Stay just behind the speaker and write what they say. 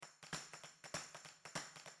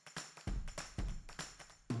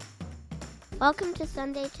Welcome to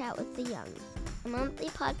Sunday Chat with the Youngs, a monthly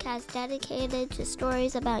podcast dedicated to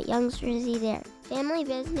stories about youngsters either family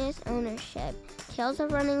business ownership, tales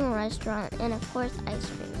of running a restaurant, and of course ice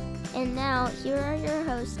cream. And now, here are your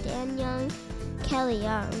hosts, Dan Young, Kelly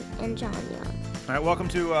Young, and John Young. All right, welcome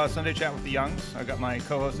to Sunday Chat with the Youngs. I've got my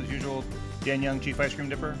co-host as usual, Dan Young, Chief Ice Cream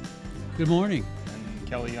Dipper. Good morning. And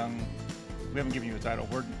Kelly Young. We haven't given you a title.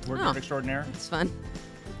 Word extraordinaire. It's fun.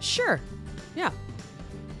 Sure. Yeah.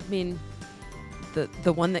 I mean,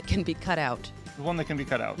 the one that can be cut out. The one that can be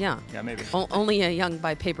cut out. Yeah. Yeah, maybe. Only a young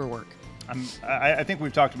by paperwork. I think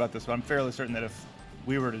we've talked about this, but I'm fairly certain that if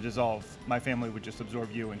we were to dissolve, my family would just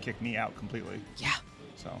absorb you and kick me out completely. Yeah.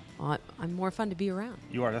 So. Well, I'm more fun to be around.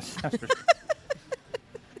 You are. That's for sure.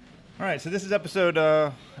 All right, so this is episode,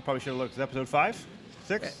 I probably should have looked. Is it episode 5?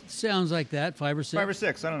 6? Sounds like that. 5 or 6. 5 or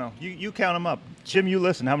 6. I don't know. You count them up. Jim, you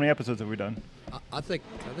listen. How many episodes have we done? I think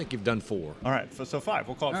you've done 4. All right, so 5.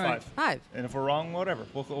 We'll call it 5. Right. 5. And if we're wrong, whatever.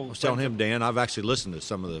 I was telling him, Dan, I've actually listened to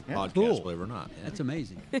some of the podcasts, Cool. believe it or not. Yeah. That's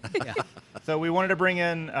amazing. Yeah. So we wanted to bring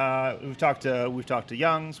in. We've talked to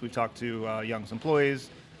Youngs. We've talked to Youngs employees.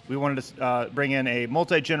 We wanted to bring in a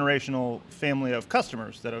multi-generational family of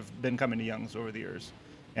customers that have been coming to Youngs over the years.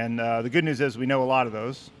 And the good news is we know a lot of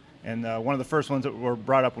those. And one of the first ones that were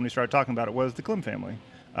brought up when we started talking about it was the Clem family.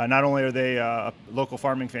 Not only are they a local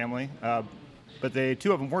farming family, but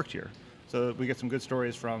two of them worked here. So we get some good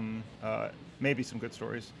stories from, maybe some good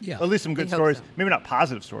stories. Yeah. At least some good hope stories. so. Maybe not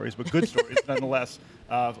positive stories, but good stories nonetheless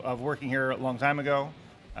of working here a long time ago.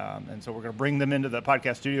 And so we're going to bring them into the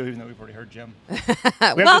podcast studio, even though we've already heard Jim.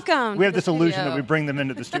 Welcome. We have this to the illusion studio. that we bring them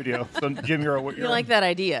into the studio. So Jim, you're You like that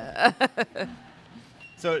idea?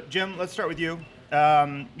 So Jim, let's start with you.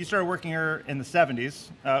 You started working here in the 70s.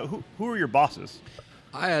 Who were your bosses?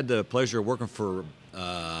 I had the pleasure of working for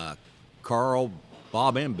Carl,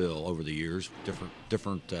 Bob, and Bill over the years.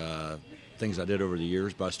 Different things I did over the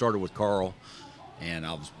years. But I started with Carl, and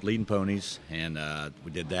I was leading ponies, and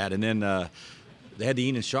we did that. And then they had the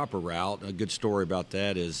Enon Shopper route. A good story about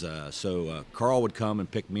that is Carl would come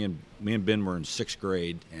and pick me and Ben were in 6th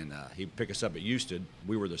grade, and he'd pick us up at Euston.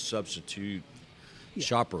 We were the substitute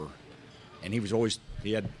shopper, and he was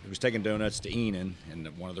taking donuts to Enon in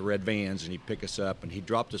one of the red vans, and he'd pick us up, and he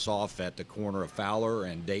dropped us off at the corner of Fowler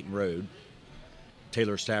and Dayton Road.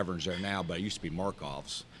 Taylor's Tavern's there now, but it used to be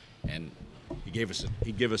Markoff's, and he'd give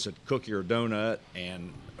us a cookie or a donut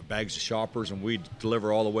and bags of shoppers, and we'd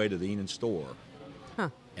deliver all the way to the Enon store. Huh.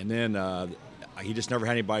 And then he just never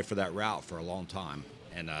had anybody for that route for a long time.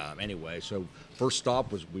 And anyway, so first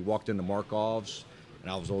stop was we walked into Markov's, and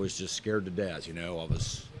I was always just scared to death. I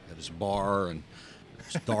was at this bar, and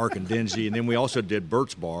it's dark and dingy. And then we also did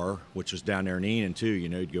Bert's Bar, which was down there in Enon too.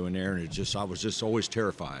 You'd go in there, and I was just always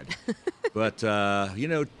terrified. But two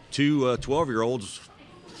 12-year-olds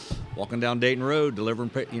walking down Dayton Road delivering,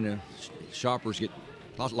 shoppers get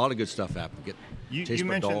a lot of good stuff happen. Get chased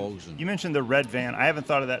by dogs. You mentioned the red van. I haven't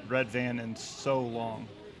thought of that red van in so long.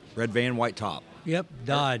 Red van, white top. Yep.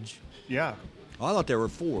 Dodge. Yeah. Well, I thought they were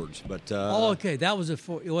Fords, but Okay. That was a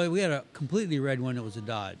Ford. Well, we had a completely red one that was a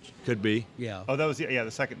Dodge. could be. Yeah. Oh, that was the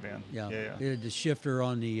second van. Yeah. Yeah. It had the shifter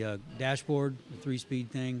on the dashboard, the 3-speed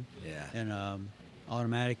thing. Yeah. And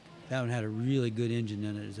automatic. That one had a really good engine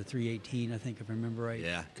in it. It was a 318, I think, if I remember right.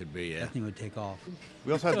 Yeah, could be. Yeah. That thing would take off.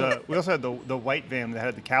 We also had the white van that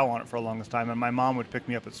had the cow on it for the longest time, and my mom would pick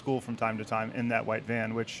me up at school from time to time in that white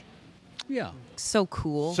van, which Yeah. So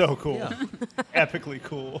cool. so cool, Yeah. epically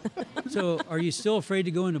cool. So, are you still afraid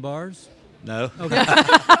to go into bars? No. Okay.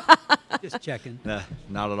 Just checking. No,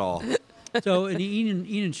 not at all. So in the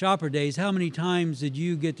Enon Shopper days, how many times did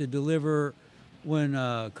you get to deliver when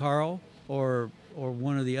Carl or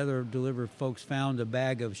one of the other deliver folks found a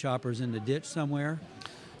bag of shoppers in the ditch somewhere?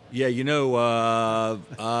 Yeah,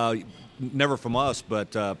 never from us,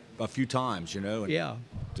 but a few times, And Yeah.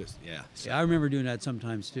 Just, yeah. So, Yeah, I remember doing that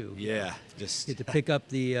sometimes too. yeah. Just. Get to pick up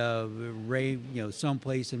the Ray,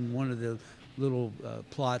 someplace in one of the little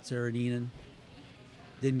plots there in Enon.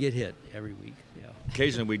 Didn't get hit every week. Yeah.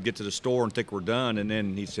 Occasionally we'd get to the store and think we're done, and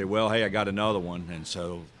then he'd say, "Well, hey, I got another one," and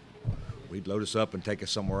so we'd load us up and take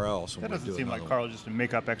us somewhere else. And That we'd doesn't do seem like another Carl just to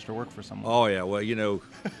make up extra work for someone. one. Oh yeah, well,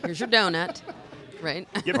 Here's your donut, right?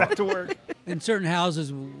 Get back to work. In certain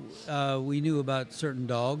houses, we knew about certain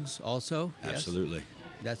dogs also. Yes. absolutely.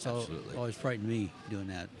 That's Absolutely. always frightened me doing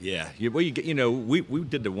that. Yeah, well, we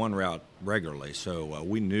did the one route regularly, so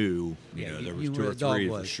we knew, Yeah, there you was knew 2 or where the dog 3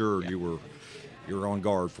 for was. sure Yeah. you were on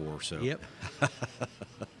guard for. So Yep.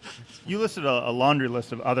 You listed a laundry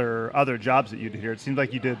list of other jobs that you did here. It seems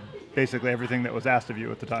like you did basically everything that was asked of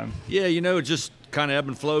you at the time. Yeah, it just kind of ebb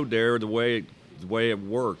and flowed there the way the way it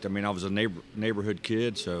worked. I mean, I was a neighborhood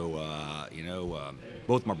kid, so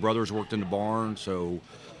both my brothers worked in the barn, so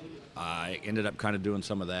I ended up kind of doing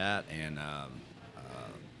some of that, and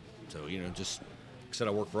so just like I said,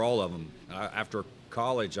 I worked for all of them. After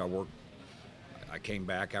college, I came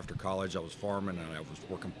back after college. I was farming, and I was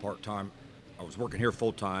working part-time. I was working here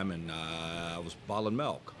full-time, and I was bottling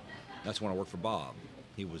milk. That's when I worked for Bob.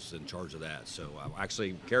 He was in charge of that. So I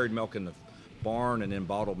actually carried milk in the barn and then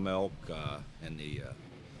bottled milk in the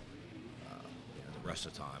rest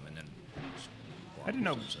of the time. And then I didn't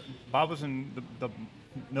know Bob was in the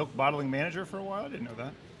milk bottling manager for a while. I didn't know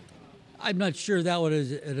that. I'm not sure that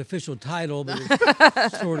was an official title, but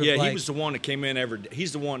it's sort of yeah, like, he was the one that came in every day.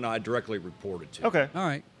 He's the one I directly reported to. Okay. all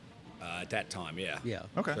right. At that time, yeah. Yeah.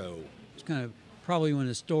 Okay. So It's kind of probably when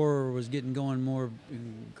the store was getting going more,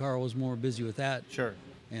 Carl was more busy with that. Sure.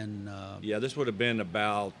 And yeah, this would have been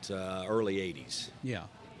about early '80s. yeah.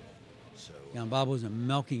 So Yeah, and Bob wasn't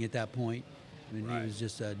milking at that point. I mean, Right. he was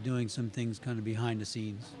just doing some things kind of behind the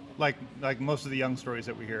scenes. Like most of the young stories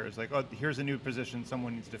that we hear is like, oh, here's a new position,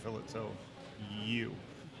 someone needs to fill it, so you.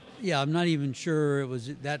 Yeah, I'm not even sure it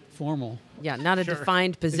was that formal. Yeah, not a Sure.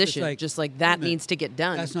 defined position. like, just like wait a that minute, needs to get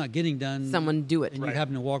done. That's not getting done. Someone do it. And Right. you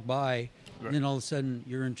happen to walk by, Right. and then all of a sudden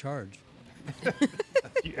you're in charge.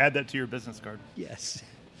 You add that to your business card. Yes.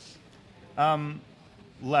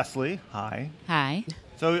 Leslie, hi. Hi.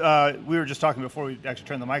 So we were just talking before we actually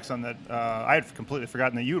turned the mics on that I had completely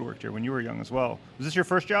forgotten that you had worked here when you were young as well. Was this your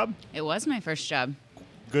first job? It was my first job.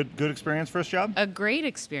 Good experience, first job? A great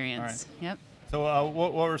experience. Yep. So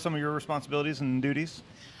what were some of your responsibilities and duties?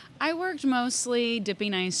 I worked mostly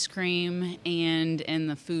dipping ice cream and in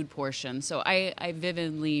the food portion. So I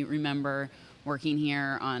vividly remember working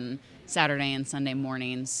here on Saturday and Sunday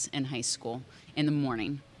mornings in high school in the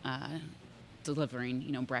morning,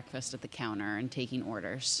 delivering, breakfast at the counter and taking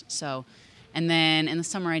orders. So, and then in the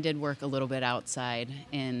summer I did work a little bit outside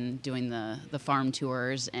in doing the farm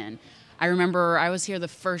tours. And I remember I was here the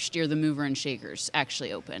first year the Mover and Shakers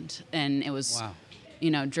actually opened, and it was, Wow.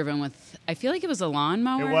 Driven with, I feel like it was a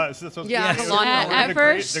lawnmower. It was. This was Yeah, it was lawnmower. At the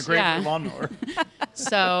first, great yeah. lawnmower.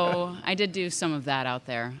 So I did do some of that out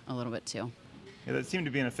there a little bit too. Yeah, that seemed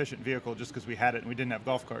to be an efficient vehicle just because we had it and we didn't have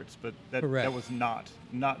golf carts, but that Correct. was not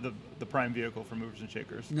the prime vehicle for movers and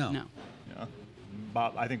shakers. No. No. Yeah.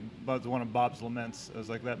 Bob, I think was one of Bob's laments. I was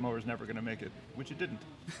like, that mower's never going to make it, which it didn't.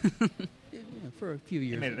 Yeah, for a few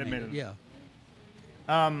years. made it. Yeah.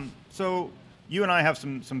 So you and I have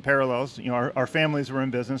some parallels. Our families were in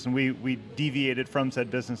business, and we deviated from said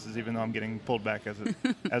businesses, even though I'm getting pulled back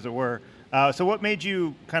as it were. So what made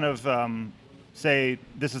you kind of say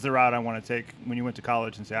this is the route I want to take when you went to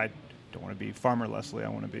college, and say I don't want to be farmer Leslie, I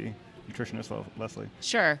want to be nutritionist Leslie?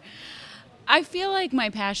 Sure. I feel like my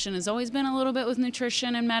passion has always been a little bit with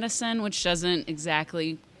nutrition and medicine, which doesn't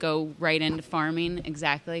exactly go right into farming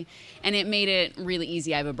exactly. And it made it really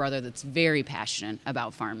easy. I have a brother that's very passionate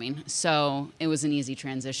about farming. So it was an easy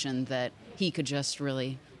transition that he could just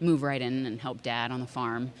really move right in and help Dad on the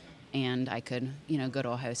farm. And I could, go to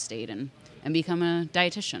Ohio State and become a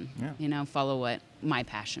dietitian, Yeah. Follow what my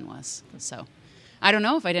passion was. So I don't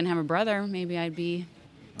know, if I didn't have a brother, maybe I'd be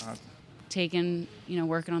taking,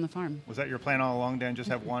 working on the farm. Was that your plan all along, Dan? Just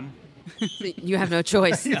have one? You have no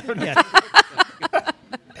choice. Yeah.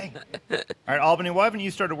 All right, Albany, why haven't you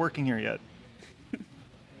started working here yet? Because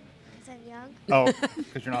I'm young. Oh,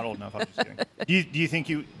 because you're not old enough. I'm just kidding. Do you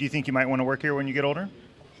think you might want to work here when you get older?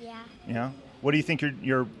 Yeah. Yeah. What do you think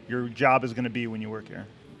your job is going to be when you work here?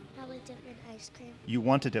 Probably different ice cream. You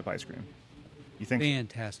want to dip ice cream. You think?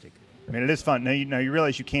 Fantastic. I mean, it is fun. Now you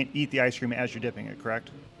realize you can't eat the ice cream as you're dipping it, correct?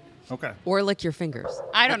 Okay. Or lick your fingers.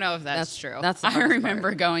 I don't know if that's true. that's the I hardest remember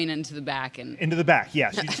part. going into the back and Into the back,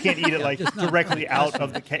 yes. You just can't eat it like directly out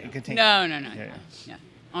of the container. no. Yeah.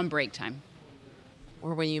 On break time.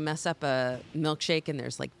 Or when you mess up a milkshake and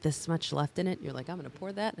there's like this much left in it, you're like, I'm going to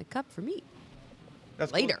pour that in a cup for me.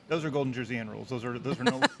 That's Later. Those are Golden Jersey-Inn rules. Those are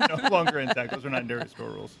no longer intact. Those are not dairy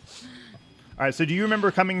store rules. All right. So do you remember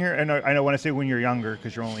coming here? And I know when I say when you're younger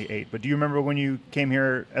because you're only 8, but do you remember when you came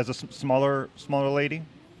here as a smaller lady?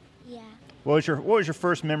 Yeah. What was your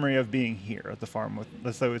first memory of being here at the farm with,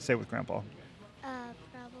 let's say with Grandpa?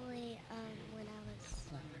 Probably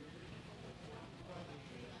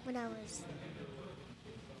when I was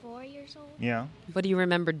 4 years old. Yeah. What do you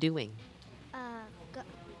remember doing?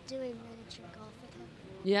 Doing miniature golf with him.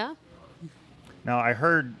 Yeah? Now I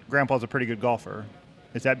heard Grandpa's a pretty good golfer.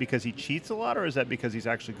 Is that because he cheats a lot, or is that because he's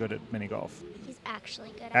actually good at mini golf? He's actually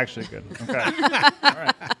good at Actually good. Okay. All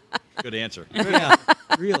right. good answer. Yeah,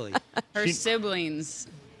 really. Her siblings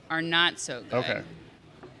are not so good. Okay.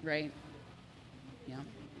 Right? Yeah.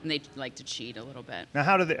 And they like to cheat a little bit. Now,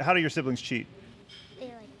 how do your siblings cheat? They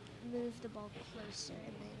like move the ball closer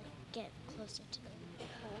and they like get closer to the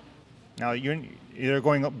hole. Now, you're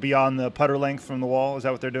going up beyond the putter length from the wall. Is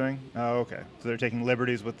that what they're doing? Oh, okay. So they're taking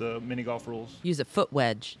liberties with the mini golf rules. Use a foot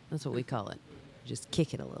wedge. That's what we call it. Just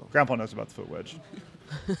kick it a little. Grandpa knows about the foot wedge.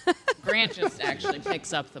 Grant just actually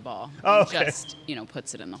picks up the ball Oh, and okay. just,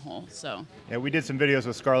 puts it in the hole. So Yeah, we did some videos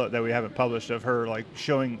with Scarlett that we haven't published of her like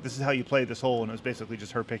showing this is how you play this hole, and it was basically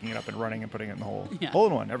just her picking it up and running and putting it in the hole. Yeah. Hole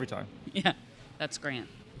in one every time. yeah, that's Grant.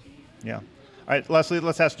 Yeah. All right, Leslie,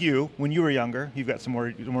 let's ask you. When you were younger, you've got some more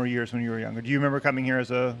years when you were younger. Do you remember coming here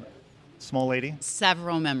as a small lady?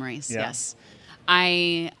 Several memories, Yeah. yes.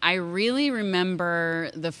 I really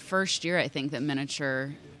remember the first year, I think, that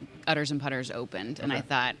Miniature Udders and Putters opened. And I Okay.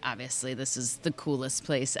 thought, obviously, this is the coolest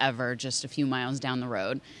place ever, just a few miles down the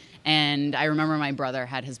road. And I remember my brother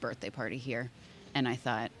had his birthday party here. And I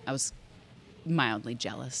thought, I was mildly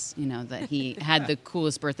jealous, that he had the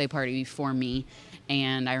coolest birthday party before me.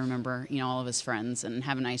 And I remember, all of his friends and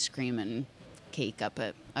having ice cream and cake up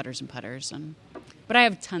at Udders and Putters. But I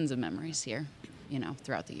have tons of memories here,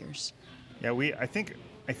 throughout the years. Yeah, I think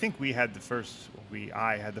we had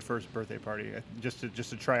I had the first birthday party just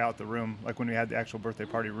to try out the room, like when we had the actual birthday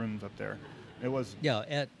party rooms up there. It was Yeah,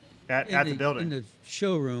 at the building. in the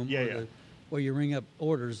showroom. Yeah. Where you ring up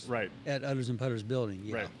orders. Right. At Udders and Putters building.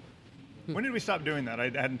 Yeah. Right. When did we stop doing that? I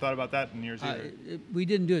hadn't thought about that in years either. We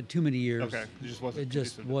didn't do it too many years. Okay, it just wasn't. It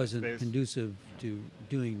just conducive to the wasn't space. conducive to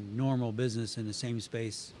doing normal business in the same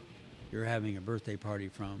space you're having a birthday party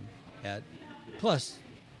from. Plus,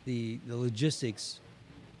 the logistics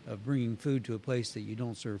of bringing food to a place that you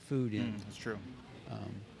don't serve food in, That's true.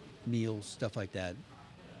 meals, stuff like that.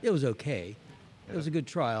 It was okay. It was a good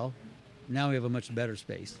trial. Now we have a much better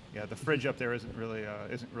space. Yeah, the fridge up there isn't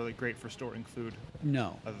really great for storing food,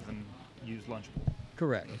 No, other than used lunch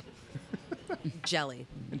correct. Jelly.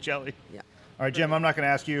 and jelly. Yeah. All right, Jim, I'm not going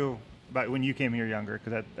to ask you about when you came here younger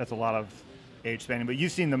because that's a lot of age spanning. But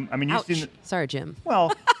you've seen them. I mean, you've Ouch. seen. Sorry, Jim.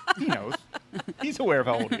 Well, he knows. He's aware of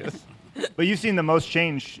how old he is. But you've seen the most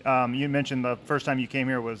change. You mentioned the first time you came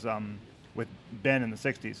here was with Ben in the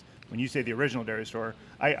 60s. When you say the original dairy store,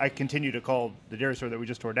 I continue to call the dairy store that we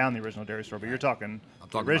just tore down the original dairy store, but you're talking, I'm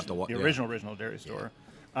talking about the original dairy store.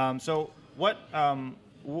 So what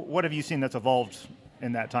have you seen that's evolved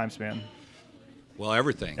in that time span? Well,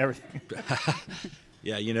 everything. Everything.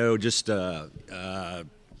 Yeah,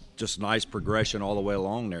 just nice progression all the way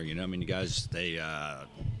along there. I mean, you guys, they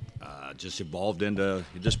just evolved into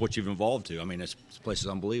just what you've evolved to. I mean, this place is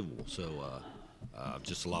unbelievable. So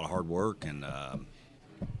just a lot of hard work and,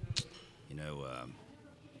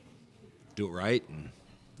 do it right and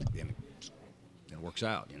it works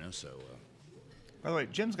out, so. By the way,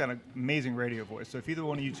 Jim's got an amazing radio voice. So if either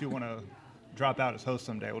one of you two want to drop out as hosts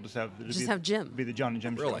someday, we'll just have Jim. Be the John and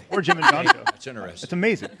Jim Really? show, or Jim and John show. That's interesting.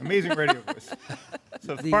 It's amazing radio voice.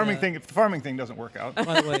 So if the farming thing doesn't work out.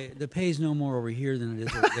 By the way, the pay's no more over here than it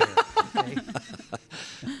is over there. Okay?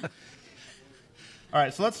 All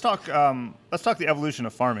right, so let's talk the evolution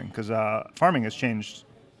of farming because farming has changed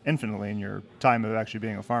infinitely in your time of actually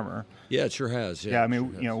being a farmer. Yeah, it sure has. Yeah, I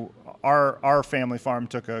mean, sure has. our family farm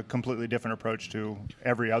took a completely different approach to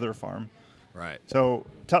every other farm. Right. So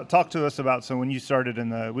talk to us about when you started in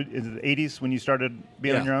the 80s when you started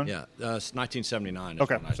being on your own. Yeah, it's 1979. Is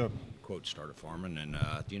Okay, when I, so- quote, started farming, and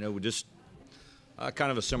we just kind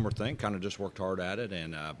of a similar thing. Kind of just worked hard at it,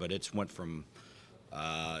 and but it's went from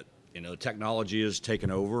technology has taken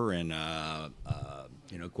over, and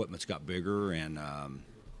equipment's got bigger, and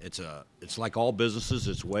it's like all businesses.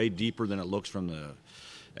 It's way deeper than it looks from the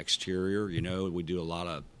exterior. We do a lot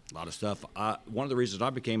of stuff. One of the reasons I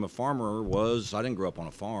became a farmer was I didn't grow up on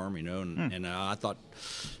a farm, and I thought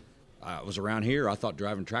I was around here. I thought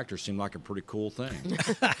driving tractors seemed like a pretty cool thing.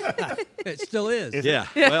 It still is. Yeah,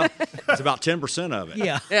 well, it's about 10% of it.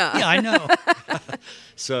 Yeah. Yeah. Yeah, I know.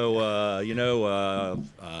 So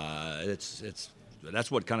it's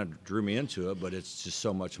that's what kind of drew me into it. But it's just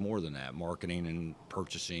so much more than that: marketing and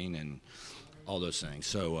purchasing and all those things.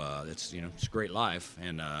 So it's a great life.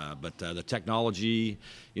 And but the technology,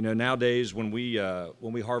 nowadays when we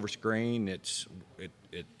harvest grain, it's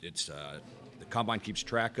the combine keeps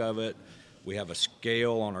track of it. We have a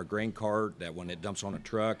scale on our grain cart that when it dumps on a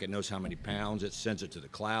truck, it knows how many pounds. It sends it to the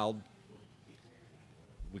cloud.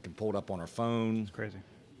 We can pull it up on our phone. It's crazy.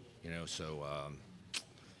 So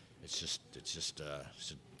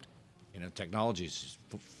technology is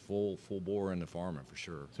full bore into farming for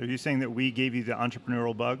sure. So are you saying that we gave you the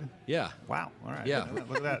entrepreneurial bug? Yeah. Wow. All right. Yeah.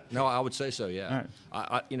 Look at that. No, I would say so. Yeah. All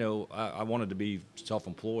right. I wanted to be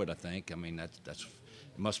self-employed. I think. I mean, that's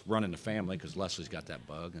must run in the family because Leslie's got that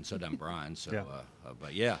bug, and so does Brian. So, Yeah.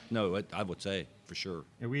 But yeah, no, I would say for sure.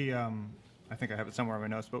 Yeah, we, I think I have it somewhere in my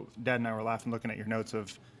notes, but Dad and I were laughing looking at your notes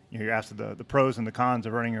of, you asked the pros and the cons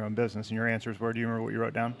of running your own business, and your answers were, do you remember what you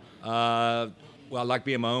wrote down? Well, I like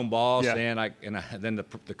being my own boss, Yeah. and then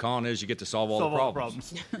the con is you get to solve all the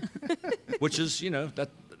problems. Which is,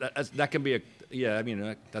 that can be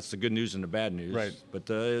that's the good news and the bad news. Right.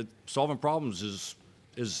 But solving problems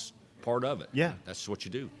is part of it. Yeah. That's what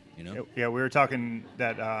you do. Yeah, we were talking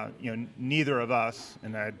that neither of us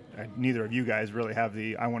and neither of you guys really have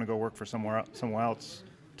the I want to go work for someone else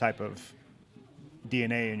type of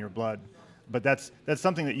DNA in your blood, but that's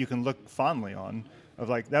something that you can look fondly on. Of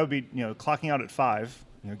like that would be clocking out at 5,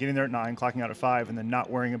 getting there at 9, clocking out at 5, and then not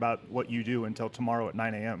worrying about what you do until tomorrow at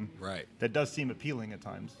 9 a.m. Right. That does seem appealing at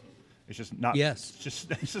times. It's just not. Yes.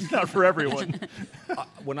 It's just not for everyone.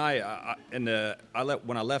 When I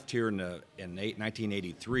left here in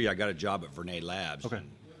 1983, I got a job at Vernay Labs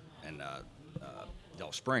in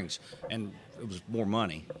Del Springs, and it was more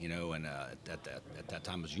money, and at that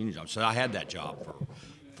time it was a union job. So I had that job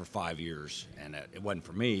for 5 years, and it wasn't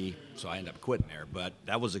for me, so I ended up quitting there. But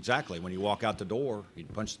that was exactly when you walk out the door, you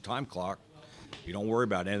punch the time clock, you don't worry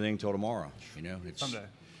about anything until tomorrow. It's Someday.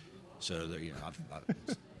 So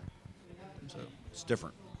so it's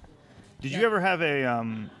different. Did you ever have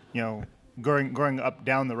a growing up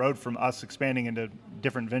down the road from us expanding into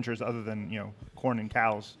different ventures other than corn and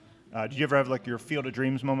cows? Did you ever have like your field of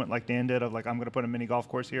dreams moment like Dan did of like I'm going to put a mini golf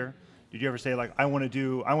course here? Did you ever say like I want to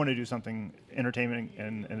do something entertaining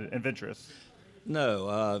and adventurous?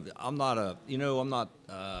 No, I'm not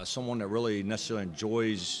someone that really necessarily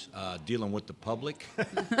enjoys dealing with the public.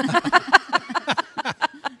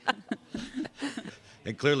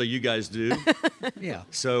 And clearly you guys do. Yeah.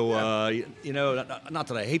 So, not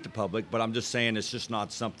that I hate the public, but I'm just saying it's just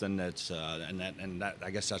not something that's, and that I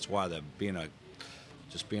guess that's why being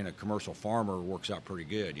a commercial farmer works out pretty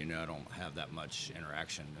good. I don't have that much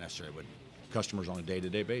interaction necessarily with customers on a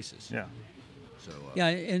day-to-day basis. Yeah. So. Yeah,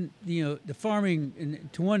 and the farming,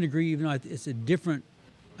 and to one degree, even though it's a different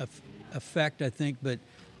effect, I think. But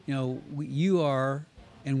you are,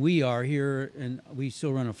 and we are here, and we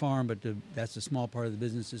still run a farm, but that's a small part of the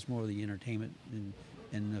business. It's more of the entertainment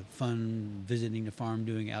and the fun, visiting the farm,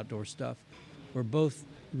 doing outdoor stuff. We're both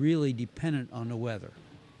really dependent on the weather.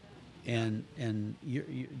 And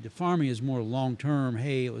the farming is more long-term.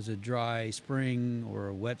 Hey, it was a dry spring or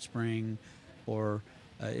a wet spring, or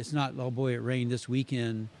it's not, oh boy, it rained this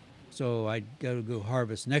weekend, so I got to go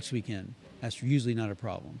harvest next weekend. That's usually not a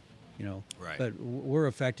problem, Right. But we're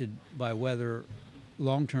affected by weather,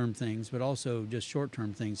 long-term things, but also just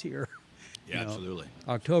short-term things here. Yeah, absolutely.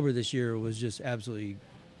 October this year was just absolutely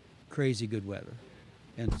crazy good weather.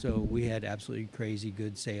 And so we had absolutely crazy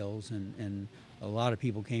good sales, and a lot of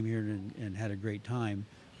people came here and had a great time.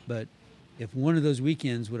 But if one of those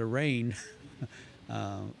weekends would have rained,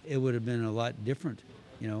 it would have been a lot different,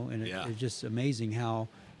 and it's just amazing how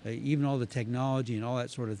even all the technology and all that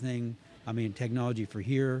sort of thing, technology for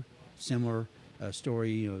here, similar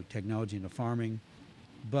story, technology into farming.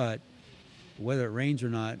 But whether it rains or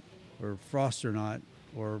not, or frost or not,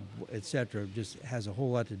 or et cetera, just has a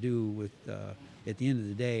whole lot to do with, at the end of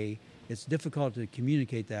the day, it's difficult to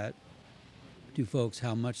communicate that to folks,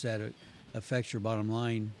 how much that affects your bottom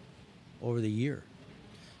line over the year.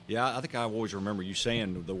 Yeah, I think I always remember you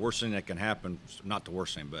saying the worst thing that can happen, not the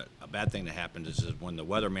worst thing, but a bad thing that happens is when the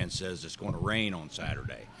weatherman says it's going to rain on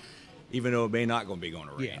Saturday, even though it may not going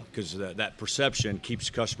to rain, because that perception keeps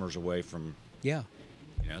customers away from, Yeah.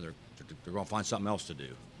 They're going to find something else to do.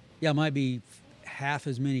 Yeah, it might be half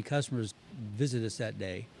as many customers visit us that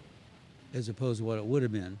day as opposed to what it would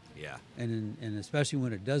have been. Yeah. And especially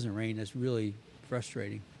when it doesn't rain, it's really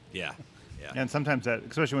frustrating. Yeah. Yeah. And sometimes that,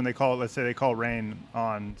 especially when let's say they call rain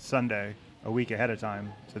on Sunday a week ahead of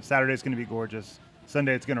time. So Saturday's going to be gorgeous.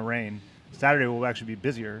 Sunday it's going to rain. Saturday will actually be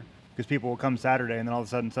busier because people will come Saturday, and then all of a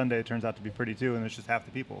sudden Sunday it turns out to be pretty too, and it's just half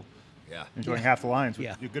the people enjoying half the lines, which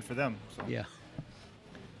is good for them. So. Yeah.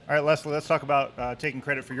 All right, Leslie, let's talk about taking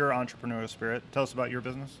credit for your entrepreneurial spirit. Tell us about your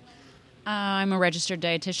business. I'm a registered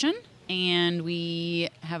dietitian, and we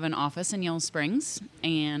have an office in Yellow Springs,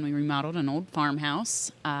 and we remodeled an old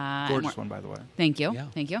farmhouse. Gorgeous one, by the way. Thank you. Yeah.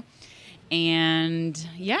 Thank you. And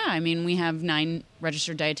we have 9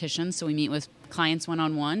 registered dietitians, so we meet with clients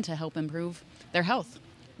one-on-one to help improve their health.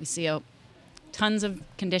 We see tons of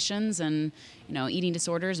conditions and, eating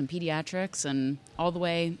disorders and pediatrics and all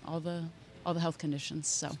the health conditions.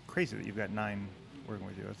 So Crazy that you've got 9 working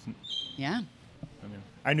with you. yeah.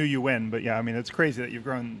 I knew you when, but it's crazy that you've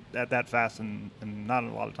grown that fast and not in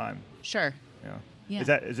a lot of time. Sure. Yeah.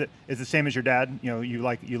 Yeah. Is it the same as your dad? You know, you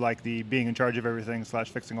like the being in charge of everything /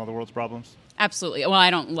 fixing all the world's problems? Absolutely. Well,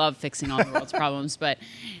 I don't love fixing all the world's problems, but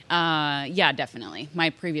yeah, definitely. My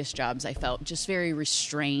previous jobs, I felt just very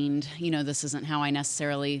restrained. You know, this isn't how I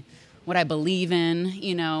necessarily, what I believe in,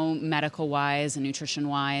 you know, medical-wise and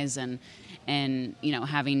nutrition-wise, and you know,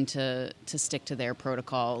 having to stick to their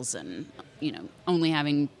protocols, and you know, only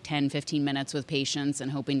having 10, 15 minutes with patients and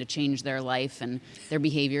hoping to change their life and their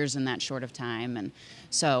behaviors in that short of time. And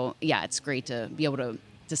so, yeah, it's great to be able to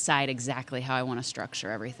decide exactly how I want to structure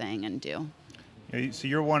everything and do. So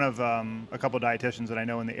you're one of a couple of dietitians that I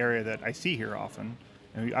know in the area that I see here often.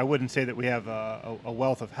 And I wouldn't say that we have a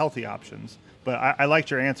wealth of healthy options, but I liked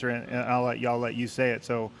your answer, and I'll let you say it.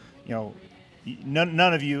 So, you know,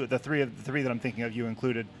 none of you, the three that I'm thinking of, you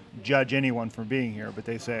included, judge anyone for being here, but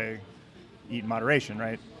they say eat in moderation,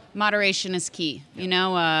 right? Moderation is key. You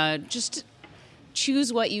know, just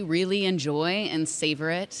choose what you really enjoy and savor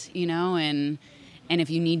it. You know, and if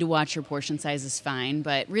you need to watch your portion size, is fine.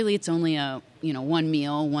 But really, it's only one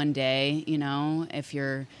meal, one day. You know,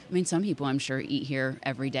 some people I'm sure eat here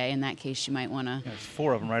every day. In that case, you might want to. There's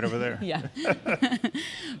 4 of them right over there. Yeah.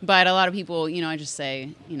 But a lot of people, you know, I just say,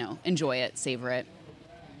 you know, enjoy it, savor it.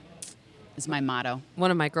 Is my motto.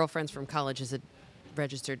 One of my girlfriends from college is a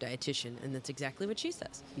registered dietitian, and that's exactly what she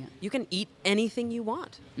says. Yeah. You can eat anything you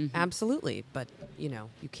want, absolutely, but you know,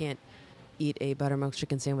 you can't eat a buttermilk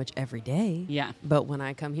chicken sandwich every day. Yeah. But when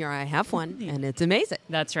I come here, I have one, and it's amazing.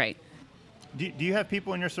 That's right. Do you have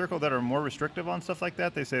people in your circle that are more restrictive on stuff like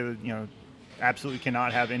that? They say that, you know, absolutely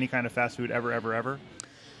cannot have any kind of fast food ever?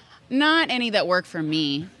 Not any that work for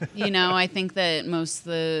me. You know, I think that most of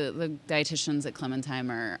the dietitians at Clementine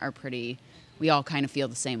are pretty, we all kind of feel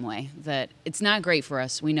the same way, that it's not great for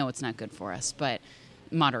us. We know it's not good for us, but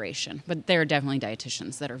moderation. But there are definitely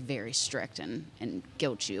dietitians that are very strict and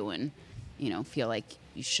guilt you and, you know, feel like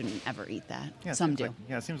you shouldn't ever eat that. Yeah, Some do.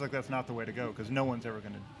 It seems like that's not the way to go, because no one's ever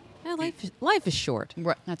going to Life is short.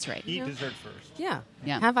 Right, that's right. eat dessert first. Yeah.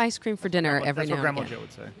 Yeah. Have ice cream for dinner every That's now what and Grandma again. Joe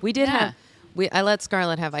would say. We did Yeah. I let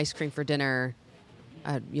Scarlett have ice cream for dinner.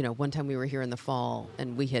 You know, one time we were here in the fall,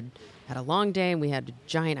 and we had a long day, and we had a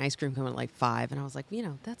giant ice cream come at like 5, and I was like, you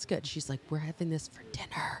know, that's good. She's like, we're having this for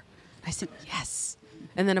dinner. I said, yes.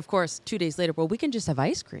 And then, of course, 2 days later, well, we can just have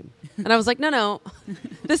ice cream. And I was like, no,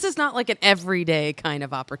 this is not like an everyday kind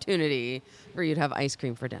of opportunity for you to have ice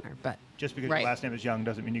cream for dinner. But Just because Right. your last name is Young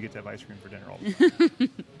doesn't mean you get to have ice cream for dinner all the time.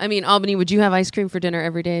 I mean, Albany, would you have ice cream for dinner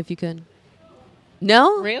every day if you could?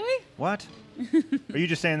 No? Really? What? Are you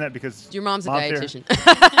just saying that because Your mom's a here? dietitian.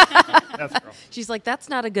 That's a girl. She's like, that's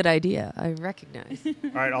not a good idea. I recognize.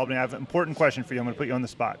 All right, Albany, I have an important question for you. I'm going to put you on the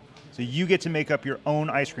spot. So you get to make up your own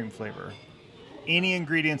ice cream flavor. Any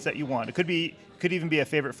ingredients that you want. It could even be a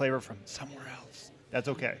favorite flavor from somewhere else. That's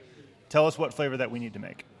okay. Tell us what flavor that we need to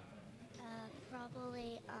make.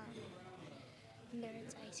 Probably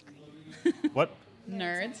Nerds ice cream. What?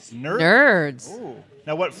 Nerds. Nerds? Nerds. Ooh.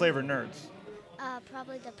 Now, what flavor Nerds?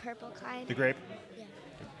 Probably the purple kind. The grape? Yeah.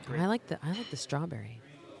 I like the strawberry,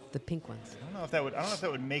 the pink ones. I don't know if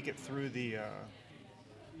that would make it through the.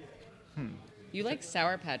 You like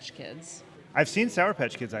Sour Patch Kids. I've seen Sour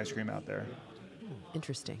Patch Kids ice cream out there.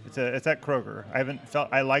 Interesting. It's at Kroger.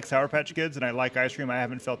 I like Sour Patch Kids and I like ice cream. I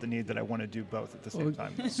haven't felt the need that I want to do both at the same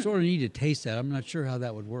time. Sort of need to taste that. I'm not sure how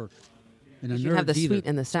that would work. And You have the sweet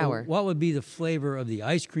and the sour. So what would be the flavor of the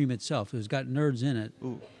ice cream itself? It's got Nerds in it.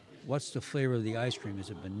 Ooh. What's the flavor of the ice cream?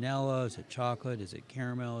 Is it vanilla? Is it chocolate? Is it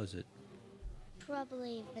caramel? Is it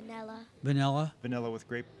Probably vanilla. vanilla? Vanilla with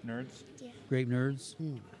grape Nerds. Yeah. Grape Nerds?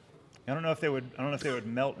 I don't know if they would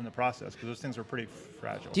melt in the process because those things are pretty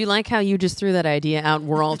fragile. Do you like how you just threw that idea out?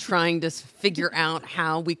 We're all trying to figure out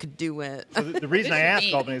how we could do it. So the reason I This is asked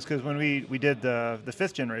neat. Albany is because when we did the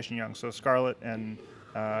 5th generation Young, so Scarlett and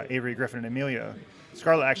Avery, Griffin, and Amelia,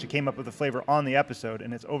 Scarlett actually came up with the flavor on the episode,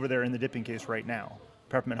 and it's over there in the dipping case right now.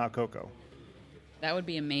 Peppermint hot cocoa. That would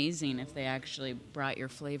be amazing if they actually brought your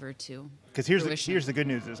flavor to. Because fruition. here's the good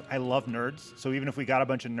news is I love Nerds. So even if we got a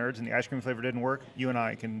bunch of Nerds and the ice cream flavor didn't work, you and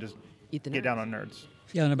I can just Eat the get Nerds. down on Nerds.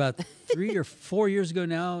 Yeah, and about 3 or 4 years ago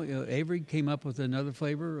now, Avery came up with another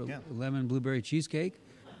flavor, a Yeah. lemon blueberry cheesecake.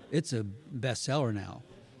 It's a bestseller now.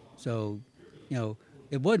 So,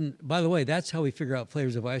 it wasn't. By the way, that's how we figure out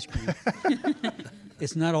flavors of ice cream.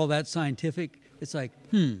 It's not all that scientific. It's like,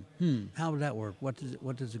 how would that work? What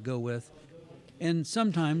does it go with? And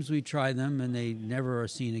sometimes we try them and they never are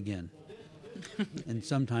seen again. And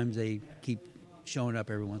sometimes they keep showing up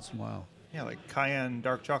every once in a while. Yeah, like cayenne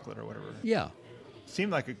dark chocolate or whatever. Yeah.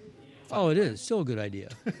 Seemed like a Oh, it is still a good idea.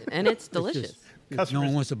 And it's delicious. Just, no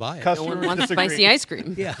one wants to buy it. No one wants disagree. spicy ice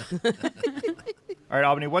cream. Yeah. All right,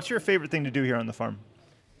 Albany, what's your favorite thing to do here on the farm?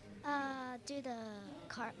 Do the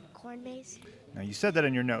corn maze. Now, you said that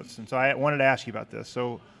in your notes, and so I wanted to ask you about this.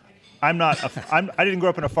 So I didn't grow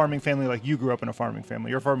up in a farming family like you grew up in a farming family.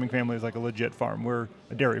 Your farming family is like a legit farm. We're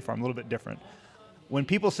a dairy farm, a little bit different. When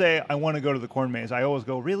people say, I want to go to the corn maze, I always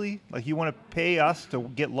go, really? Like, you want to pay us to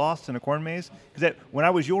get lost in a corn maze? Because when I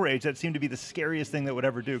was your age, that seemed to be the scariest thing that would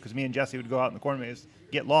ever do, because me and Jesse would go out in the corn maze,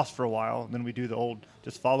 get lost for a while, and then we do the old,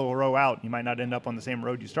 just follow a row out. You might not end up on the same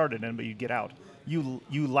road you started in, but you get out. You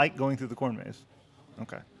like going through the corn maze.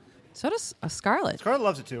 Okay. So does Scarlett. Scarlett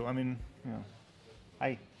loves it, too. I mean,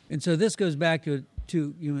 And so this goes back to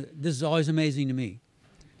this is always amazing to me,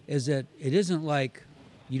 is that it isn't like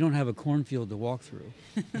you don't have a cornfield to walk through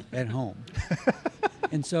at home.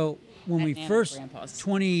 And so when we first,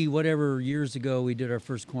 20 whatever years ago, we did our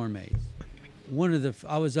first corn maze.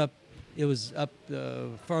 It was up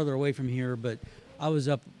farther away from here, but I was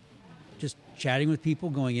up just chatting with people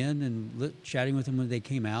going in and chatting with them when they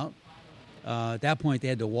came out. At that point, they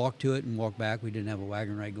had to walk to it and walk back. We didn't have a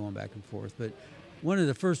wagon ride going back and forth. But one of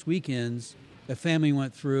the first weekends, a family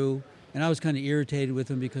went through, and I was kind of irritated with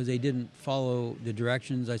them because they didn't follow the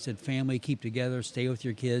directions. I said, family, keep together, stay with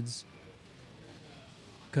your kids.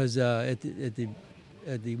 Because at the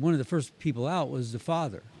one of the first people out was the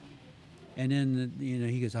father. And then,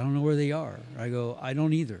 he goes, I don't know where they are. I go, I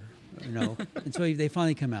don't either, And so they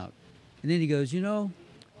finally come out. And then he goes,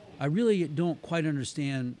 I really don't quite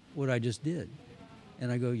understand what I just did.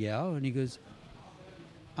 And I go, yeah. And he goes,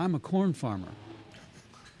 I'm a corn farmer.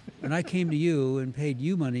 And I came to you and paid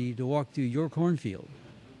you money to walk through your cornfield.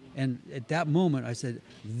 And at that moment, I said,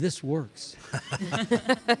 this works.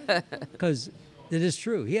 Because it is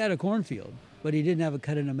true. He had a cornfield, but he didn't have a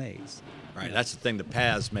cut in a maze. Right. That's the thing. The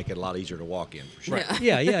paths make it a lot easier to walk in, for sure. Right.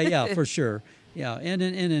 Yeah, for sure. Yeah, and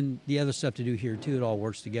then the other stuff to do here, too, it all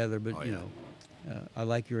works together. But, I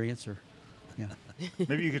like your answer. Yeah.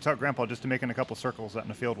 Maybe you could talk Grandpa just to making a couple circles out in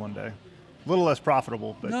the field one day. A little less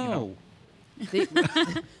profitable, but, No.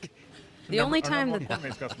 The only time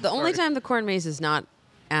the corn maze is not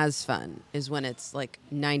as fun is when it's like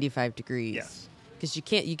 95 degrees. Yes. Because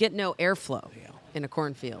you get no airflow in a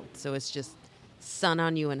cornfield. So it's just sun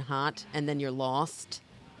on you and hot, and then you're lost,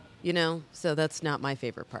 So that's not my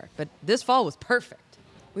favorite part. But this fall was perfect.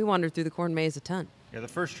 We wandered through the corn maze a ton. Yeah, the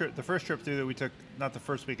first trip through that we took, not the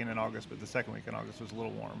first weekend in August, but the second week in August was a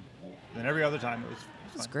little warm. Then every other time it was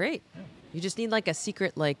It's fine. great. Yeah. You just need like a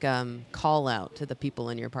secret call out to the people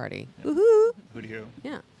in your party. Yeah. Woohoo! Who do you?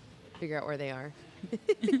 Yeah. Figure out where they are.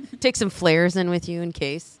 Take some flares in with you in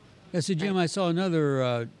case. Yeah, so Jim, I saw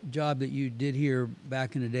another job that you did here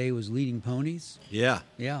back in the day was leading ponies. Yeah.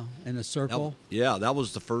 Yeah, in a circle. That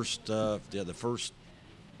was the first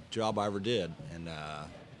job I ever did. And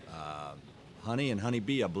Honey and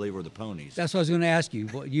Honeybee, I believe, were the ponies. That's what I was going to ask you.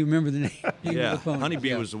 What, you remember the name yeah. of the ponies?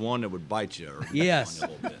 Honeybee was the one that would bite you. Or Yes.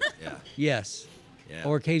 on you a little bit. Yeah. Yes. Yeah.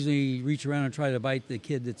 Or occasionally reach around and try to bite the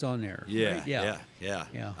kid that's on there. Yeah, right?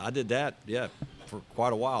 yeah. I did that, for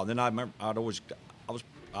quite a while. Then I remember I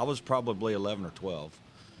was probably 11 or 12,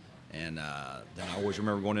 and then I always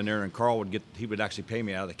remember going in there and Carl would actually pay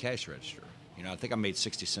me out of the cash register. I think I made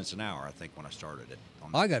 60 cents an hour. I think when I started it.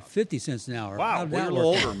 I got 50 cents an hour. Wow, How did Well, that you're a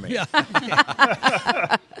little work? older than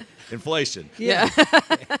me. Inflation. Yeah.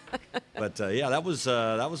 But that was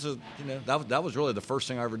really the first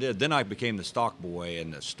thing I ever did. Then I became the stock boy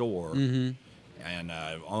in the store, and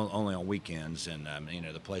only on weekends. And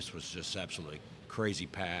the place was just absolutely crazy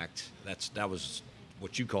packed. That was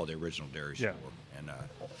what you call the original dairy store, and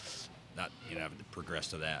not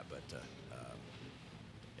progressed to that, but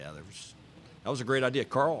that was a great idea.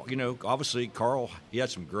 Carl, obviously Carl, he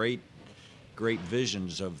had some great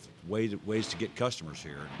visions of ways to get customers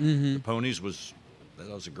here. The ponies that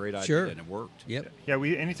was a great idea, Sure. and it worked. Yep. Yeah,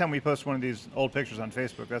 anytime we post one of these old pictures on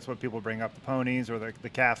Facebook, that's what people bring up, the ponies or the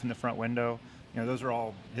calf in the front window. Those are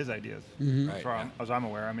all his ideas, as far as I'm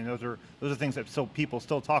aware. I mean, those are things that people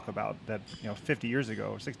still talk about that 50 years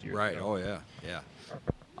ago or 60 years Right. ago. Oh yeah.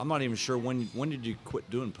 I'm not even sure when did you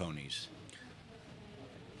quit doing ponies?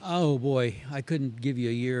 Oh boy, I couldn't give you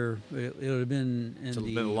a year. It would have been in It's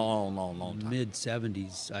the been a long time. mid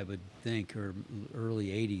 70s, I would think, or early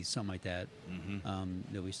 80s, something like that.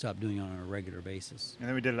 That we stopped doing on a regular basis. And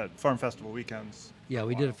then we did it at Farm Festival weekends. Yeah,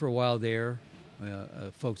 we did it for a while there.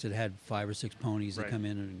 Folks that had 5 or 6 ponies that Right. come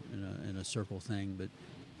in a circle thing, but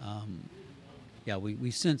we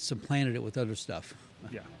since supplanted it with other stuff.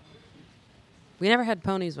 Yeah. We never had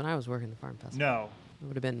ponies when I was working the farm festival. No. It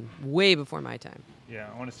would have been way before my time. Yeah,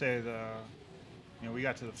 I want to say we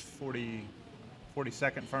got to the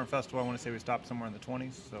 42nd Farm Festival. I want to say we stopped somewhere in the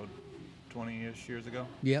 20s, so 20-ish years ago.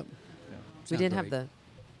 Yep. We did have great. the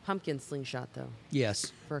pumpkin slingshot though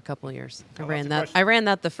Yes. for a couple of years. Got lots of I questions. ran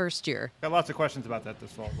that the first year. Got lots of questions about that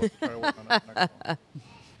this fall. We'll try to work on that next fall.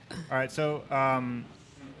 All right, so talking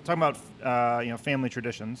about family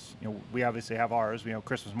traditions. We obviously have ours.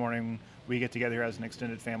 Christmas morning we get together here as an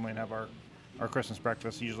extended family and have our Christmas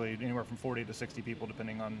breakfast. Usually anywhere from 40 to 60 people,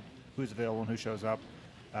 depending on who's available and who shows up.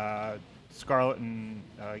 Scarlett and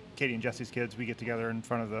Katie and Jesse's kids, we get together in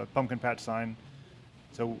front of the pumpkin patch sign.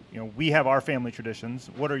 So we have our family traditions.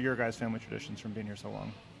 What are your guys' family traditions from being here so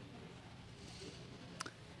long?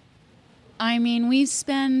 I mean, we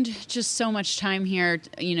spend just so much time here,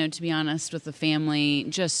 to be honest, with the family,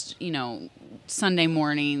 just, Sunday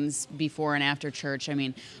mornings before and after church. I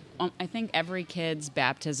mean, I think every kid's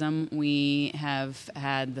baptism, we have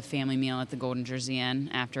had the family meal at the Golden Jersey Inn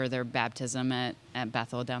after their baptism at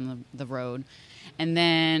Bethel down the road. And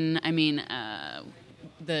then,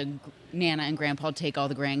 the Nana and Grandpa take all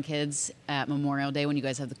the grandkids at Memorial Day when you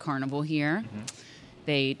guys have the carnival here. Mm-hmm.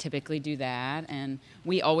 They typically do that, and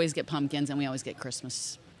we always get pumpkins and we always get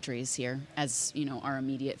Christmas trees here as, our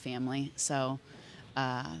immediate family. So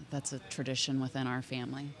that's a tradition within our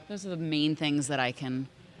family. Those are the main things that I can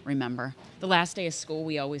remember. The last day of school,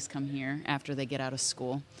 we always come here after they get out of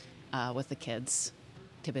school with the kids.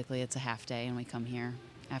 Typically it's a half day and we come here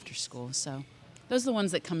after school. So those are the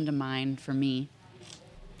ones that come to mind for me.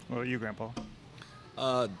 What about you, Grandpa?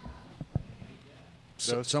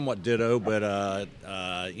 Somewhat ditto, but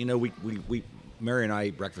we Mary and I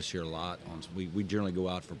eat breakfast here a lot. We generally go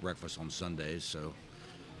out for breakfast on Sundays, so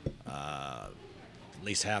at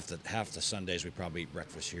least half the Sundays we probably eat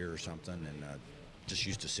breakfast here or something, and just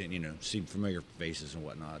used to seeing familiar faces and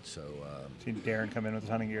whatnot. So seen Darren come in with his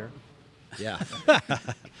hunting gear. Yeah,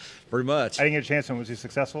 pretty much. I didn't get a chance to. Was he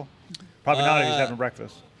successful? Probably not if he's having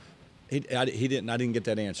breakfast. He didn't. I didn't get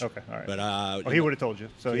that answer. Okay, all right. But he would have told you,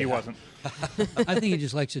 so he wasn't. I think he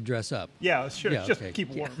just likes to dress up. Yeah, sure. Yeah, just okay. keep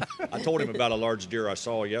warm. I told him about a large deer I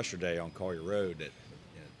saw yesterday on Collier Road that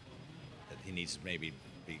he needs to maybe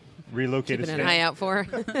be Relocated. Keeping an eye out for.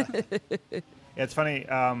 Yeah, it's funny.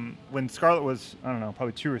 When Scarlett was, I don't know,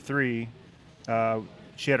 probably 2 or 3,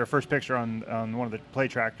 she had her first picture on one of the play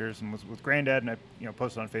tractors and was with Granddad, and I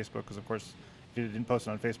posted on Facebook because, of course, if you didn't post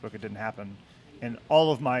it on Facebook, it didn't happen. And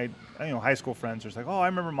all of my high school friends are just like, oh, I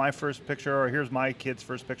remember my first picture, or here's my kid's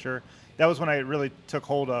first picture. That was when I really took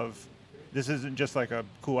hold of, this isn't just like a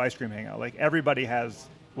cool ice cream hangout. Like everybody has,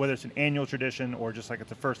 whether it's an annual tradition or just like it's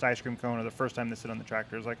the first ice cream cone or the first time they sit on the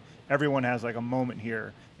tractors, like everyone has like a moment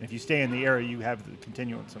here. And if you stay in the area, you have the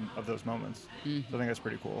continuance of those moments. Mm-hmm. So I think that's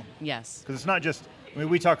pretty cool. Yes. Because it's not just,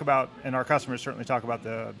 we talk about, and our customers certainly talk about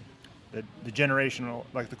the generational,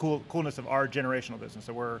 like the coolness of our generational business.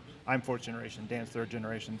 So I'm 4th generation, Dan's 3rd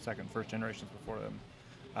generation, first generations before them.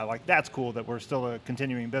 Like that's cool that we're still a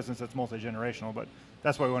continuing business that's multi-generational, but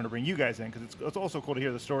that's why we wanted to bring you guys in, because it's also cool to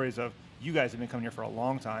hear the stories of you guys have been coming here for a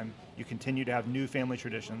long time. You continue to have new family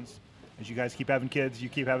traditions. As you guys keep having kids, you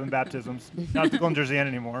keep having baptisms. Not at the Golden Jersey Inn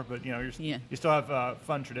anymore, but you still have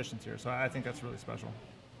fun traditions here. So I think that's really special.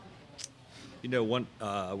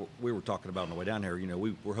 We were talking about on the way down here.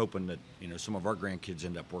 We're hoping that some of our grandkids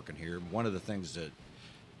end up working here. One of the things that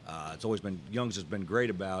it's always been Young's has been great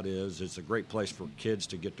about is it's a great place for kids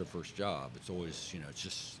to get their first job. It's always it's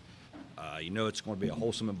just it's going to be a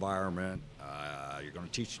wholesome environment. You're going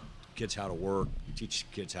to teach kids how to work, you teach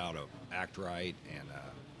kids how to act right, and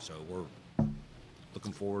so we're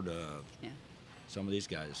looking forward to some of these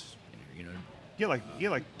guys. You get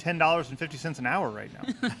like $10.50 an hour right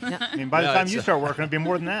now. Yeah. I mean, by the time you start working, it'll be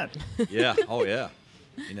more than that. Yeah. Oh, yeah.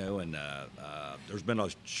 And there's been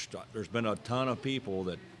a ton of people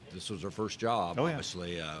that this was their first job. Oh, yeah.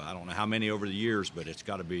 Obviously, I don't know how many over the years, but it's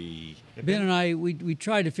got to be. Ben and I, we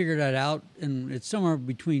tried to figure that out, and it's somewhere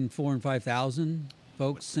between 4,000 and 5,000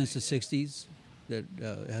 folks since the '60s that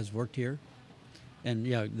has worked here, and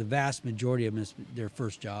the vast majority of them is their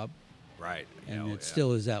first job. Right. And it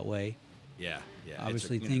still is that way. Yeah.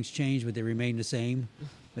 Obviously, things change, but they remain the same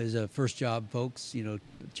as first job folks.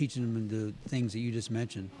 Teaching them the things that you just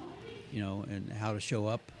mentioned, and how to show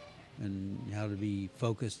up, and how to be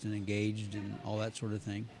focused and engaged, and all that sort of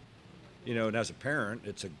thing. And as a parent,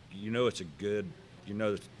 it's a good,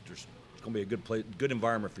 there's going to be a good place, good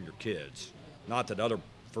environment for your kids. Not that other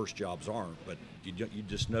first jobs aren't, but you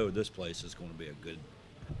just know this place is going to be a good.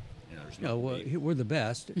 We're the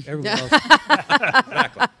best. Everyone else.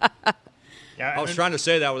 Exactly. Yeah, I was trying to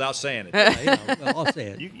say that without saying it. Well, I'll say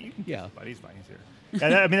it. You can he's fine. He's here.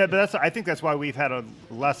 But I think that's why we've had a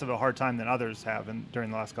less of a hard time than others have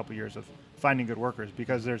during the last couple of years of finding good workers,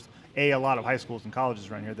 because there's a lot of high schools and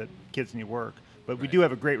colleges around here that kids need work, But we do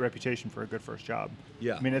have a great reputation for a good first job.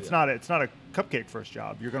 Yeah. I mean, it's not a cupcake first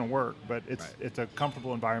job. You're going to work, but it's a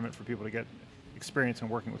comfortable environment for people to get experience in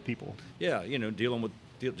working with people. Yeah, dealing with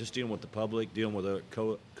the public, dealing with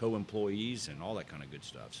co-employees and all that kind of good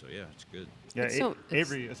stuff. So yeah, it's good. Yeah,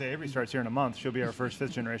 Avery starts here in a month. She'll be our first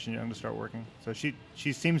fifth generation young to start working. So she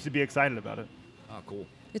seems to be excited about it. Oh, cool.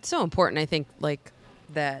 It's so important, I think, like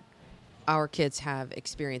that our kids have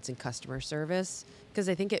experience in customer service, because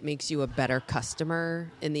I think it makes you a better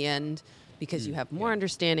customer in the end, because you have more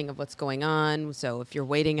understanding of what's going on. So if you're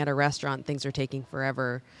waiting at a restaurant, things are taking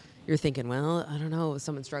forever, you're thinking, well, I don't know,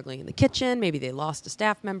 someone's struggling in the kitchen, maybe they lost a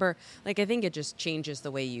staff member. Like, I think it just changes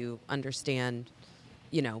the way you understand,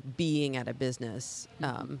 being at a business,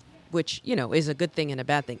 which, is a good thing and a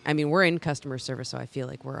bad thing. I mean, we're in customer service, so I feel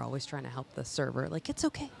like we're always trying to help the server. Like, it's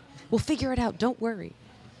okay. We'll figure it out. Don't worry.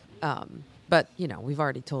 But, we've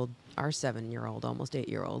already told our 7-year-old, almost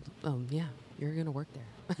 8-year-old, yeah, you're going to work there.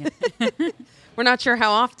 Yeah. We're not sure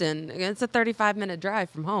how often. It's a 35-minute drive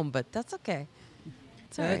from home, but that's okay.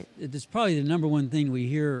 It's all right. It's probably the number one thing we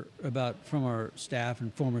hear about from our staff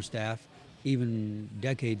and former staff, even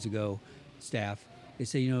decades ago staff. They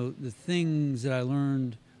say, the things that I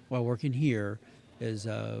learned while working here is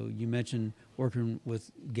you mentioned working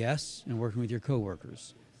with guests and working with your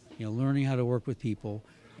coworkers, learning how to work with people,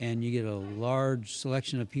 and you get a large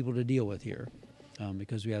selection of people to deal with here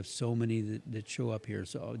because we have so many that show up here.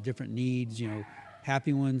 So different needs,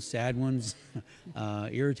 happy ones, sad ones,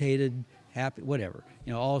 irritated, happy, whatever,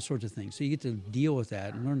 all sorts of things. So you get to deal with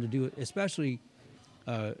that and learn to do it, especially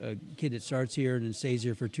a kid that starts here and then stays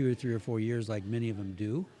here for 2 or 3 or 4 years, like many of them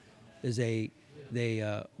do, is they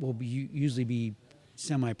will usually be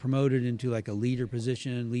semi-promoted into like a leader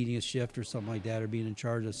position, leading a shift or something like that, or being in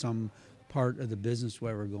charge of some part of the business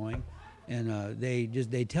where we're going. And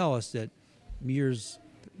they tell us that years,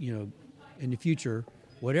 in the future,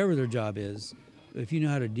 whatever their job is, if you know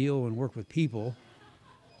how to deal and work with people,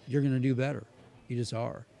 you're going to do better. You just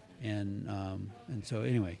are. And so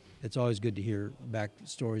anyway, it's always good to hear back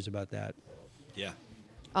stories about that. Yeah.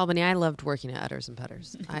 Albany, I loved working at Udders and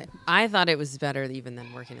Putters. I thought it was better even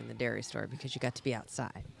than working in the dairy store because you got to be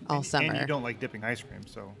outside all summer. And you don't like dipping ice cream,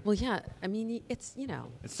 so. Well, yeah. I mean, it's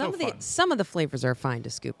It's some of the flavors are fine to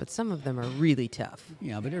scoop, but some of them are really tough.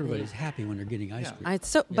 Yeah, but everybody's happy when they're getting ice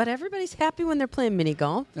cream. But everybody's happy when they're playing mini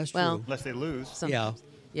golf. That's well, true. Unless they lose. Sometimes.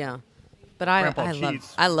 Yeah. But Grandpa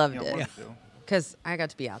cheats. I loved You don't it want to. because I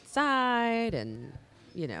got to be outside and,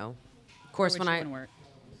 of course,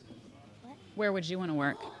 Where would you want to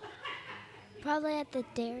work? Probably at the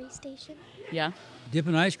dairy station. Yeah.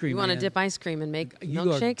 Dipping ice cream. You want to man. dip ice cream and make You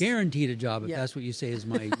milkshakes? are guaranteed a job if Yeah. that's what you say is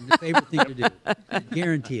my favorite thing to do.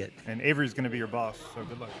 Guarantee it. And Avery's going to be your boss, so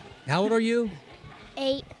good luck. How old are you?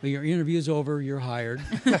 8. Well, your interview's over. You're hired.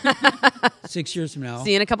 6 years from now.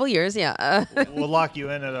 See you in a couple of years, yeah. We'll lock you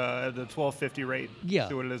in at a $12.50 rate. Yeah.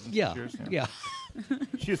 See what it is in 6 Yeah. years. Yeah.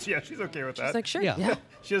 She's okay with that. It's like, sure. Yeah.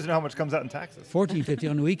 She doesn't know how much comes out in taxes. $14.50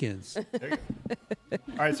 on the weekends. There you go.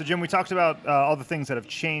 All right, so Jim, we talked about all the things that have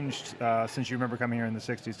changed since you remember coming here in the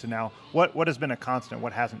 60s to now. What has been a constant?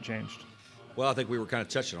 What hasn't changed? Well, I think we were kind of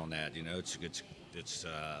touching on that. It's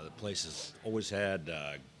the place has always had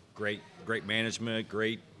great management,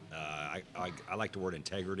 great. I like the word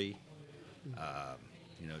integrity.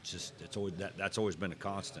 It's always that's always been a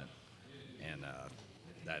constant, and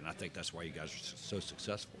I think that's why you guys are so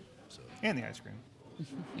successful. So. And the ice cream.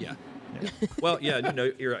 Yeah. Well, yeah.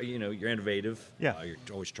 You're innovative. Yeah. You're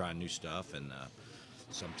always trying new stuff, and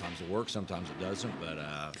sometimes it works, sometimes it doesn't.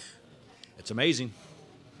 But it's amazing.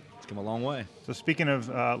 It's come a long way. So speaking of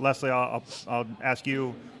Leslie, I'll ask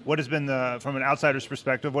you, what has been from an outsider's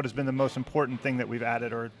perspective, what has been the most important thing that we've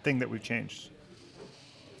added or thing that we've changed?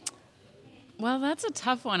 Well, that's a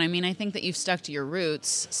tough one. I mean, I think that you've stuck to your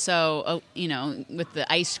roots. So, with the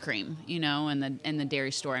ice cream, and the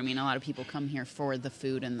dairy store. I mean, a lot of people come here for the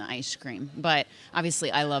food and the ice cream. But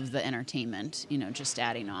obviously, I love the entertainment. Just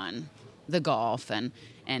adding on the golf and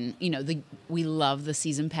we love the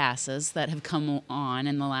season passes that have come on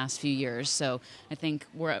in the last few years. So I think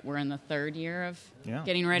we're in the 3rd year of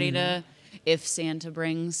getting ready to. If Santa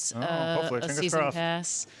brings a season crossed.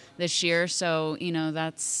 pass this year. So,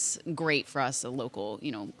 that's great for us, a local,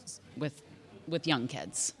 with young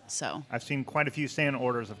kids. So I've seen quite a few Santa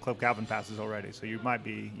orders of Club Calvin passes already, so you might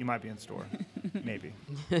be in store. Maybe.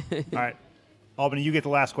 All right. Albany, you get the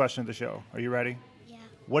last question of the show. Are you ready? Yeah.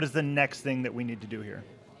 What is the next thing that we need to do here?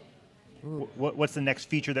 What's the next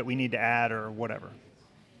feature that we need to add or whatever?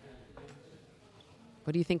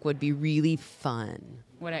 What do you think would be really fun?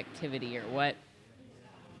 what activity or what?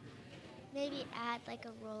 Maybe add like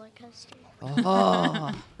a roller coaster.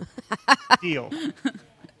 Oh, Deal.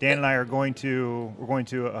 Dan and I are going to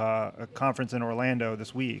a conference in Orlando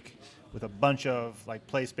this week with a bunch of like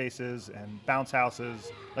play spaces and bounce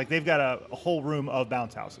houses. Like they've got a whole room of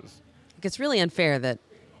bounce houses. it's really unfair that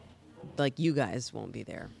like you guys won't be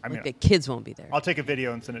there. I mean, like the kids won't be there. I'll take a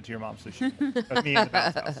video and send it to your mom so she of me in the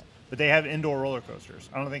bounce house. But they have indoor roller coasters.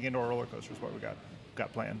 I don't think indoor roller coasters is what we got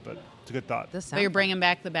planned, but it's a good thought. This But you're bringing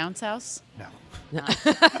back the bounce house? No.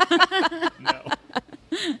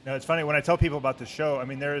 No, it's funny when I tell people about this show. I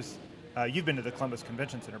mean, there's you've been to the Columbus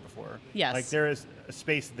Convention Center before. Yes. Like there is a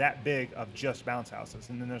space that big of just bounce houses,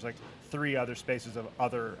 and then there's like 3 other spaces of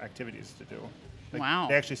other activities to do. Like, Wow.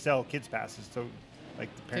 They actually sell kids passes, so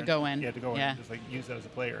like the parents go in. Yeah, to go in, Yeah. and just like use that as a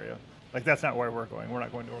play area. Like that's not where we're going. We're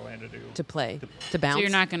not going to Orlando to play, to bounce. So you're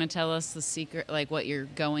not going to tell us the secret, like what you're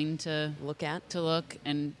going to look at. look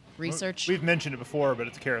and research? We've mentioned it before, but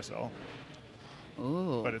it's a carousel.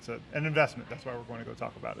 Ooh, But it's an investment. That's why we're going to go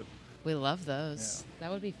talk about it. we love those.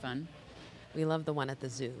 That would be fun. We love the one at the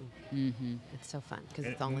zoo. Mm-hmm. It's so fun because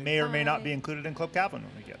And it's it only may or may not be included in Club Calvin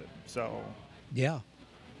when we get it. So Yeah.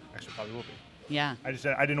 actually, probably will be. Yeah. I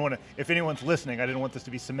didn't want to. If anyone's listening, I didn't want this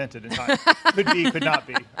to be cemented in time. Could be, could not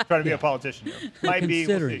be. I'm trying to be a politician here. Might be.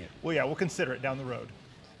 We'll Considering see. it. Well, yeah, we'll consider it down the road.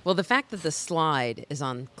 Well, the fact that the slide is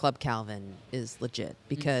on Club Calvin is legit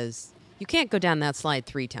because you can't go down that slide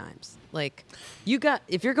 3 times. Like,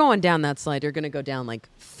 if you're going down that slide, you're going to go down like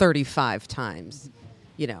 35 times,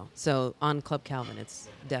 you know. So on Club Calvin, it's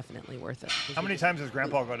definitely worth it. How many times does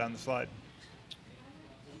Grandpa go down the slide?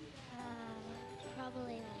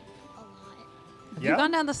 Probably like a lot. Have you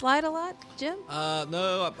gone down the slide a lot, Jim?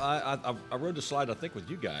 No, I rode the slide, I think, with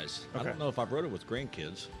you guys. I Okay. don't know if I've rode it with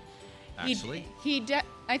grandkids, actually.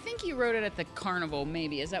 I think you wrote it at the carnival,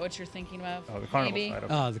 maybe. Is that what you're thinking of? Oh, the carnival maybe? slide.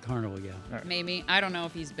 Okay. The carnival, yeah. Maybe. I don't know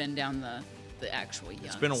if he's been down the actual young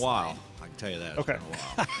It's been a while. slide. I can tell you that. It's Okay. been a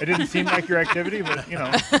while. It didn't seem like your activity, but you know.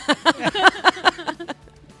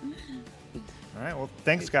 All right. Well,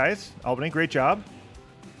 thanks, guys. Albany, great job.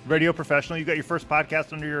 Radio professional. You got your first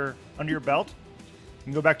podcast under your belt. You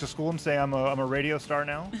can go back to school and say I'm a radio star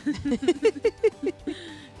now.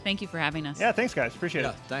 Thank you for having us. Yeah. Thanks, guys. Appreciate Yeah,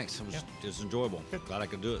 it. thanks. It was enjoyable. Glad I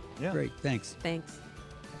could do it. Yeah. Great, thanks. Thanks.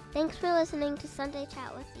 Thanks for listening to Sunday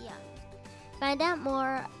Chat with the Young. Find out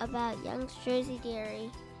more about Young's Jersey Dairy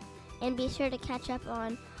and be sure to catch up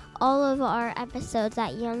on all of our episodes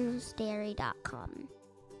at youngsdairy.com.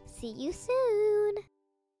 See you soon.